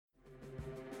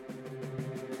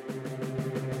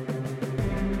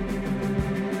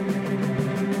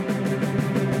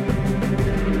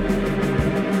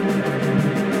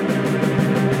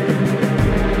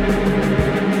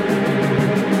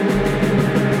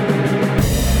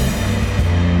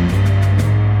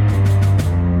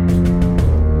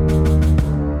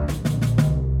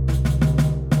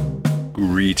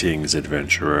Greetings,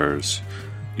 adventurers.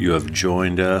 You have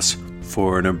joined us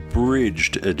for an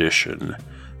abridged edition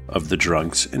of the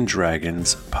Drunks and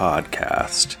Dragons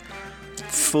podcast.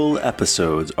 Full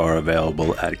episodes are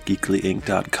available at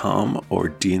geeklyinc.com or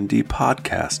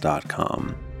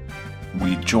DnDPodcast.com.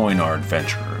 We join our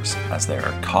adventurers as they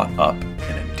are caught up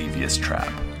in a devious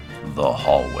trap, the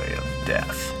hallway of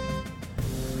death.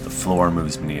 The floor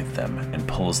moves beneath them and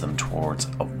pulls them towards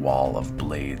a wall of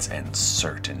blades and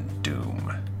certain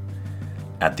doom.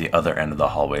 At the other end of the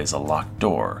hallway is a locked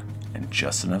door and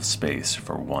just enough space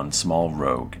for one small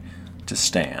rogue to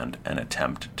stand and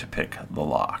attempt to pick the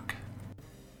lock.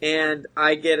 And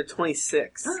I get a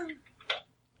 26.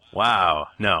 Wow.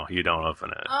 No, you don't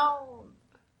open it. Oh.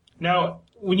 Now,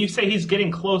 when you say he's getting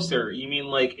closer, you mean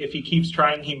like if he keeps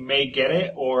trying, he may get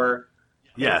it, or...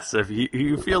 Yes, if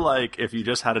you feel like if you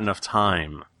just had enough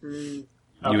time, you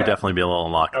Okay. would definitely be able to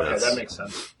unlock Okay, this. that makes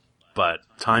sense. But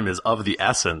time is of the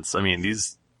essence. I mean,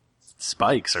 these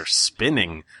spikes are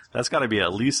spinning. That's got to be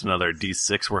at least another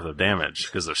D6 worth of damage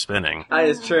because they're spinning. That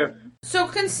is true. So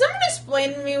can someone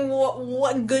explain to me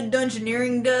what good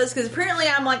dungeoneering does? Because apparently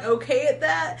I'm like okay at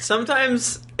that.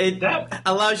 Sometimes it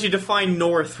allows you to find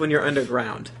north when you're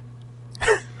underground.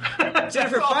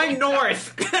 Jennifer, find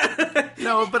north!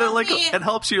 No, but it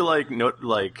helps you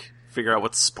figure out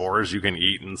what spores you can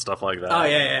eat and stuff like that. Oh,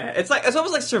 yeah. It's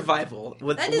almost like survival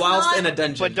whilst in a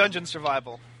dungeon. But dungeon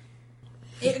survival.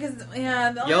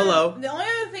 YOLO. The only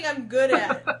other thing I'm good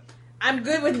at, I'm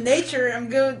good with nature, I'm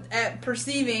good at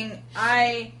perceiving.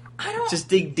 I don't... Just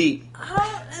dig deep.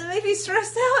 It makes me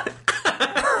stressed out.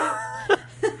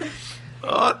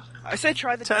 I say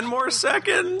try the 10 more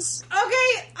seconds.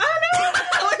 Okay, I don't know.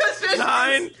 9.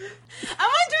 I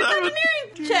want to do a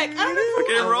dungeoneering check. I don't know.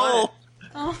 Okay, roll.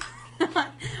 Oh. Well,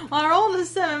 I rolled a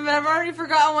 7, but I've already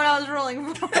forgotten what I was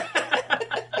rolling for.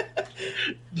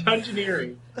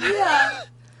 Dungeoneering. Yeah.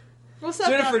 What's up,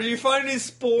 Jennifer, did you find any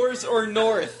spores or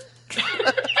north?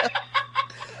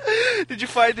 Did you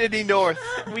find any north?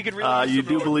 We could really You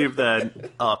do believe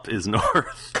that up is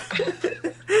north.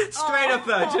 Straight up,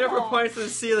 though. Jennifer points to the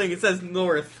ceiling. It says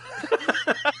north.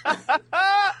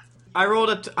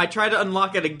 I tried to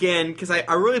unlock it again because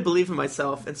I really believe in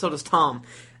myself, and so does Tom.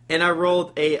 And I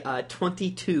rolled a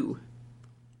 22.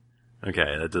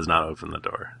 Okay, that does not open the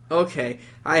door. Okay.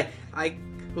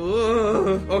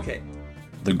 Okay.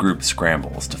 The group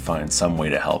scrambles to find some way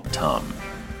to help Tom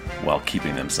while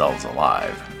keeping themselves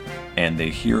alive, and they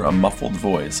hear a muffled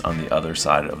voice on the other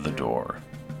side of the door.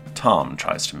 Tom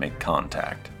tries to make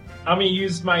contact. I'm going to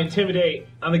use my intimidate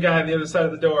on the guy on the other side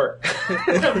of the door.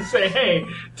 I'm going to say, hey,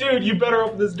 dude, you better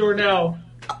open this door now.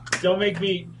 Don't make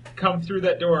me come through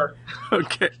that door.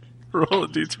 Okay, roll a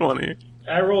d20.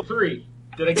 I rolled 3.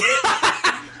 Did I get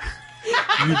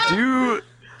it?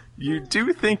 You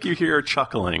do think you hear a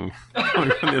chuckling on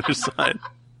the other side.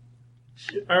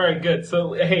 All right, good.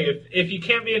 So, hey, if you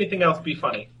can't be anything else, be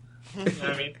funny. You know what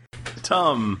I mean?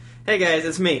 Tom. Hey, guys,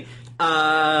 it's me.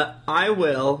 I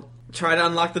will try to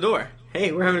unlock the door.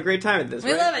 Hey, we're having a great time at this,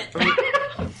 We right?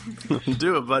 love it.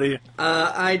 Do it, buddy.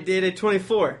 I did a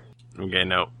 24. Okay,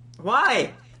 no.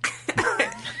 Why?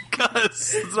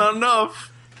 Because it's not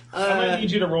enough. I might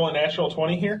need you to roll a natural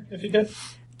 20 here, if you could.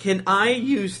 Can I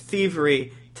use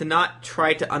thievery to not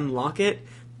try to unlock it,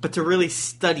 but to really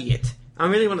study it? I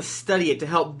really want to study it to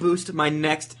help boost my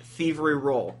next thievery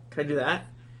roll. Can I do that?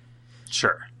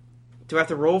 Sure. Do I have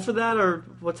to roll for that, or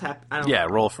what's happening? Yeah,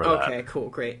 roll for that. Okay, cool,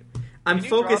 great. I'm Can you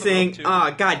draw the focusing... roll, too? Ah,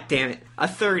 god damn it. A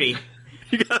 30.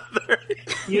 You got 30.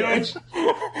 You know,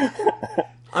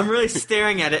 I'm really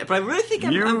staring at it, but I really think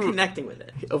I'm connecting with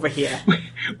it over here.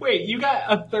 wait, you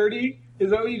got a 30?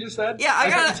 Is that what you just said? Yeah,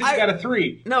 I thought you said you got a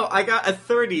 3. No, I got a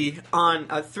 30 on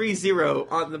a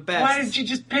 3-0 on the best. Why did you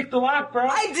just pick the lock, bro?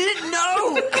 I didn't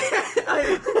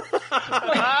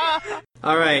know!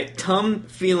 All right, Tom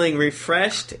feeling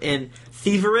refreshed and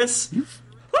thieverous.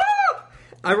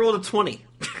 I rolled a 20.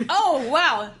 Oh,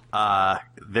 wow.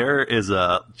 There is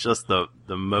just the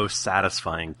most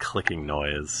satisfying clicking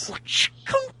noise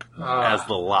as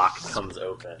the lock comes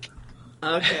open.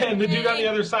 Okay. And the dude on the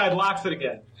other side locks it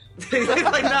again.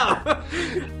 Like, no.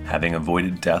 Having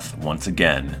avoided death once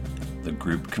again, the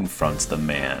group confronts the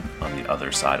man on the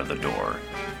other side of the door.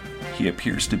 He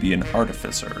appears to be an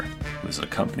artificer who is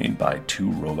accompanied by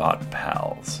 2 robot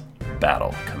pals.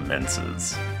 Battle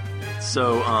commences.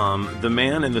 So, the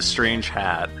man in the strange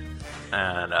hat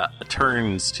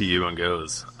turns to you and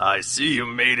goes, I see you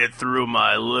made it through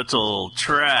my little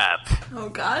trap. Oh,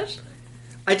 gosh.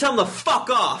 I tell him to fuck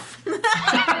off.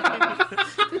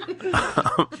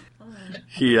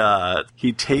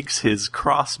 He takes his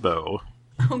crossbow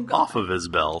off of his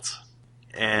belt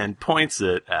and points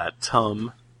it at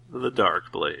Tum the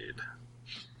Darkblade.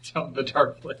 Tum the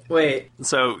Darkblade. Wait.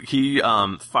 So he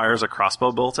fires a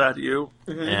crossbow bolt at you,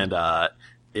 and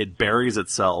it buries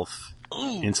itself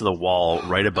into the wall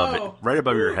right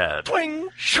above your head. Pling!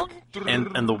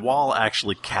 And the wall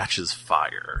actually catches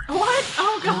fire. What?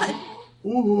 Oh, God.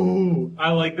 Ooh,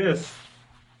 I like this.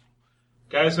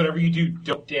 Guys, whatever you do,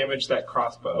 don't damage that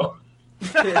crossbow.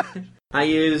 I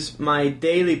use my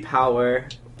daily power.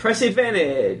 Press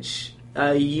advantage.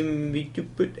 So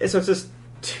it's just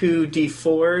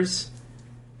 2d4s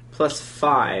plus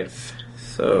 5.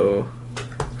 So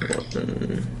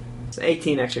it's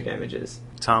 18 extra damages.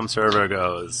 Tom Servo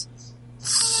goes,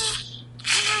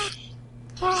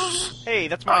 Hey,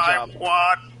 that's my I job.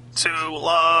 want to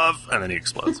love, and then he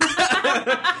explodes.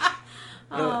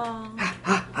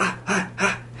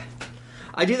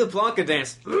 I do the Blanca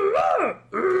dance. Wait,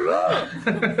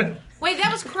 that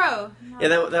was Crow. Yeah,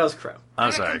 that was Crow. I'm I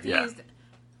got sorry, yeah. confused.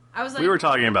 I was like, We were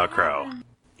talking about Crow.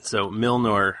 So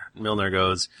Milnor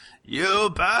goes, "You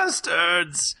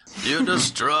bastards! You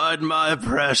destroyed my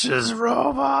precious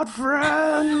robot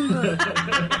friend!"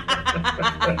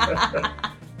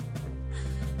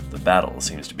 The battle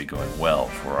seems to be going well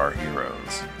for our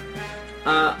heroes.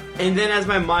 And then as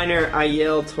my minor, I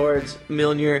yell towards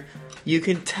Milner, you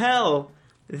can tell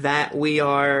that we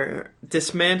are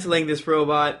dismantling this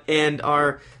robot and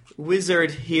our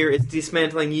wizard here is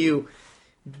dismantling you.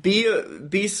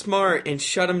 Be smart and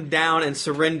shut him down and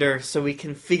surrender so we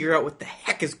can figure out what the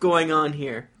heck is going on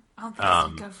here. I don't think I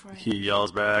should go for it. He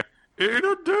yells back, "Eat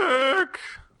a dick!"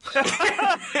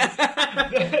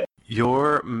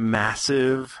 Your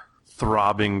massive,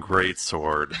 throbbing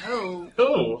greatsword Oh.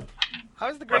 Ooh.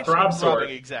 How's the great throb sword.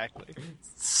 throbbing exactly?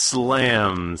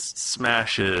 slams,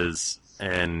 smashes,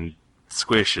 and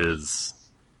squishes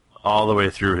all the way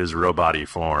through his robot-y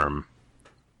form,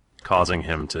 causing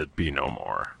him to be no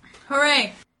more.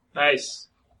 Hooray! Nice.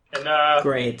 And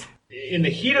Great. in the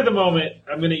heat of the moment,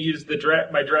 I'm going to use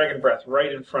my dragon breath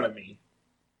right in front of me,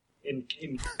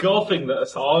 engulfing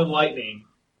us all in lightning,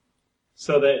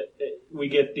 so that we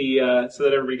get so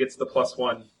that everybody gets the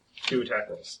 +1 to attack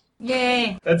rolls.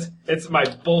 Yay! It's my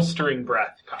bolstering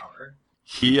breath power.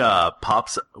 He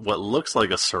pops what looks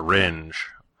like a syringe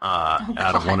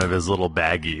out of one of his little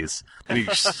baggies, and he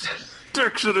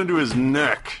sticks it into his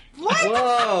neck.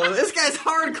 Whoa, this guy's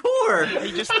hardcore.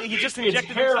 He just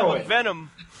injected himself heroin. with venom.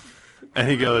 And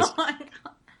he goes, Oh my god!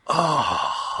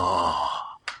 "Oh,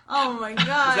 Oh my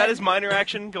god! Is that his minor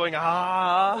action? Going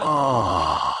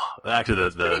oh." Actually,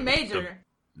 Pretty major.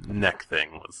 the neck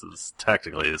thing was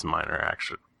technically his minor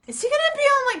action. Is he gonna be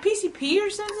on like PCP or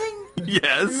something?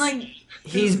 Yes. And like,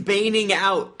 He's baning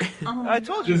out. oh, I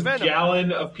told you, This venom.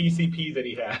 gallon of PCP that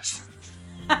he has.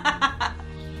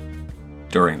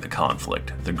 During the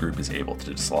conflict, the group is able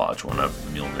to dislodge one of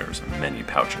Mjolnir's many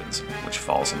pouches, which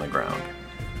falls on the ground.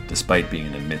 Despite being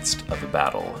in the midst of a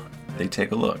battle, they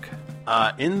take a look.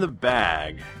 In the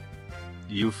bag,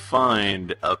 you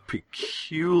find a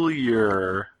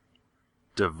peculiar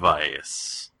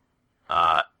device.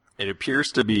 It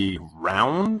appears to be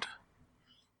round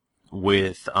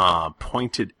with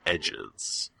pointed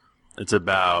edges. It's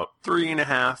about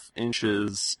 3.5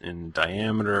 inches in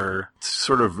diameter. It's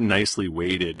sort of nicely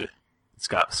weighted. It's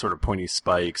got sort of pointy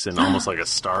spikes and almost like a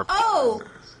star. oh!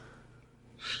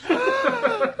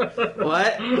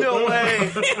 What? No way.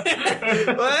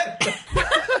 What?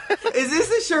 Is this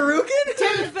the Shuriken?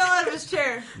 Tim fell out of his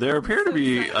chair. There appear to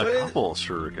be a couple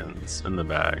shurikens in the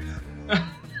bag.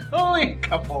 Only a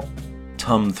couple.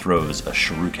 Tum throws a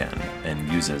shuriken and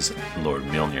uses Lord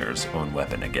Mjolnir's own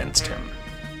weapon against him.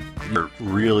 You're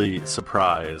really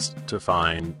surprised to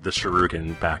find the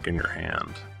shuriken back in your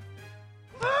hand.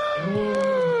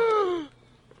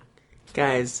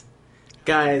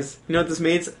 Guys, you know what this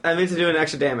means? I meant to do an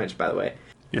extra damage, by the way.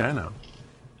 Yeah, I know.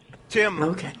 Tim.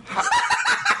 Okay.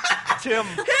 Tim.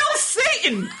 Hail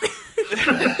Satan!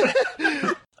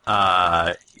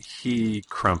 He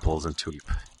crumples into a heap.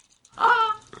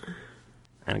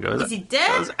 And goes, Is he dead?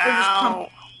 goes, Or just "Ow!"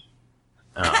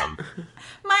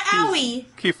 My owie!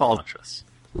 He falls unconscious.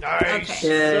 Nice.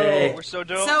 Yay. So, we're so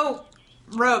dope. So,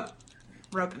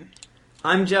 roping.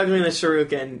 I'm juggling the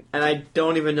Shuriken, and I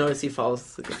don't even notice he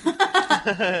falls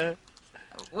again.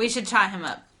 We should tie him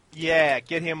up. Yeah,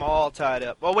 get him all tied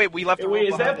up. Oh wait, we left. Wait,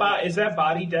 the is rope behind. is that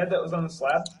body dead that was on the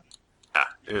slab? Ah,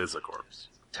 it is a corpse.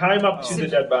 Tie him up to the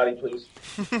dead body, please.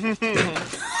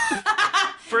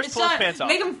 First, It's pull his not, pants off.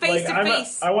 make him face to I'm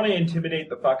face. I want to intimidate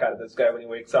the fuck out of this guy when he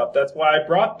wakes up. That's why I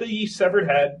brought the severed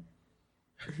head.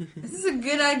 This is a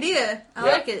good idea. I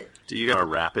Yeah. like it. Do you gotta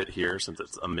wrap it here since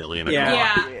it's a million Yeah.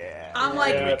 o'clock? Yeah. Yeah. I'm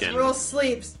like Yeah. real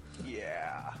sleeps. Yeah.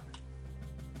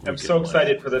 I'm so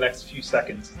excited for the next few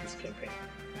seconds of this campaign.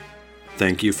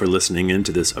 Thank you for listening in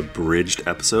to this abridged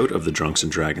episode of the Drunks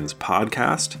and Dragons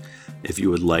podcast. If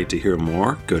you would like to hear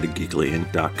more, go to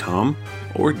geeklyinc.com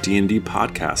or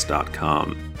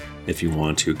dndpodcast.com. If you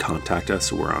want to contact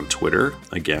us, we're on Twitter,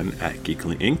 again, at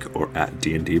geeklyinc or at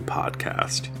DnD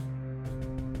Podcast.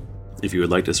 If you would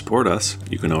like to support us,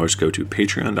 you can always go to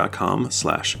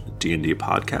patreon.com/DnD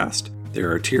Podcast. There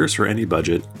are tiers for any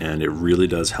budget, and it really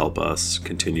does help us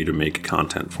continue to make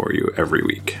content for you every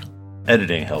week.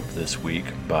 Editing help this week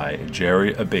by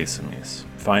Jerry Abasamis.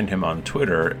 Find him on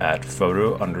Twitter at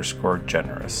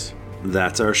photo_generous.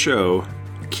 That's our show.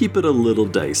 Keep it a little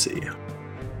dicey.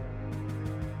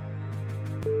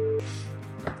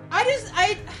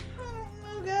 I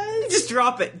don't know, guys. Just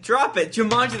drop it.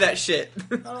 Jumanji that shit.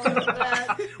 Oh,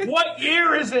 God. What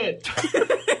year is it?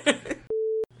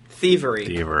 Thievery.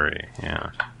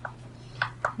 Yeah.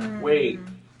 Wait,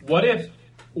 what if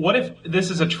this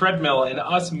is a treadmill and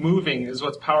us moving is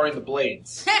what's powering the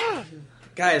blades?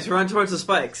 Guys, run towards the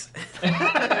spikes.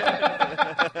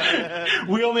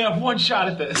 We only have one shot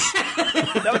at this.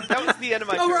 That was the end of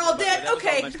my Oh, we're turn, all by the dead? way. That was all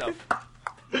Okay. my stuff.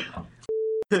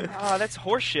 That's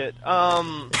horseshit.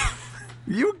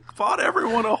 You fought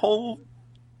everyone a whole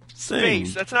thing.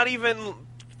 Space. That's not even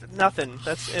nothing.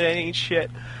 It ain't shit.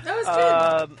 That was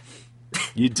good.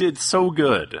 You did so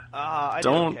good. I did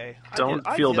Don't okay. don't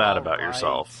I feel did bad all about right.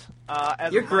 yourself.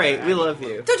 As You're a great. minor, We love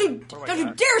actually. you. Don't you my don't you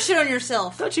God. dare shit on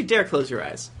yourself. Don't you dare close your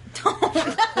eyes. Hold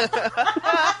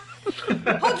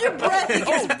your breath. It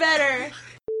gets better.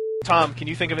 Tom, can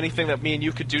you think of anything that me and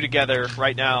you could do together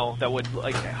right now that would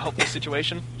help this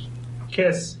situation?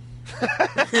 Kiss.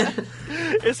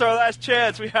 It's our last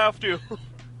chance. We have to.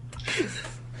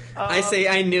 I say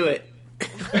I knew it.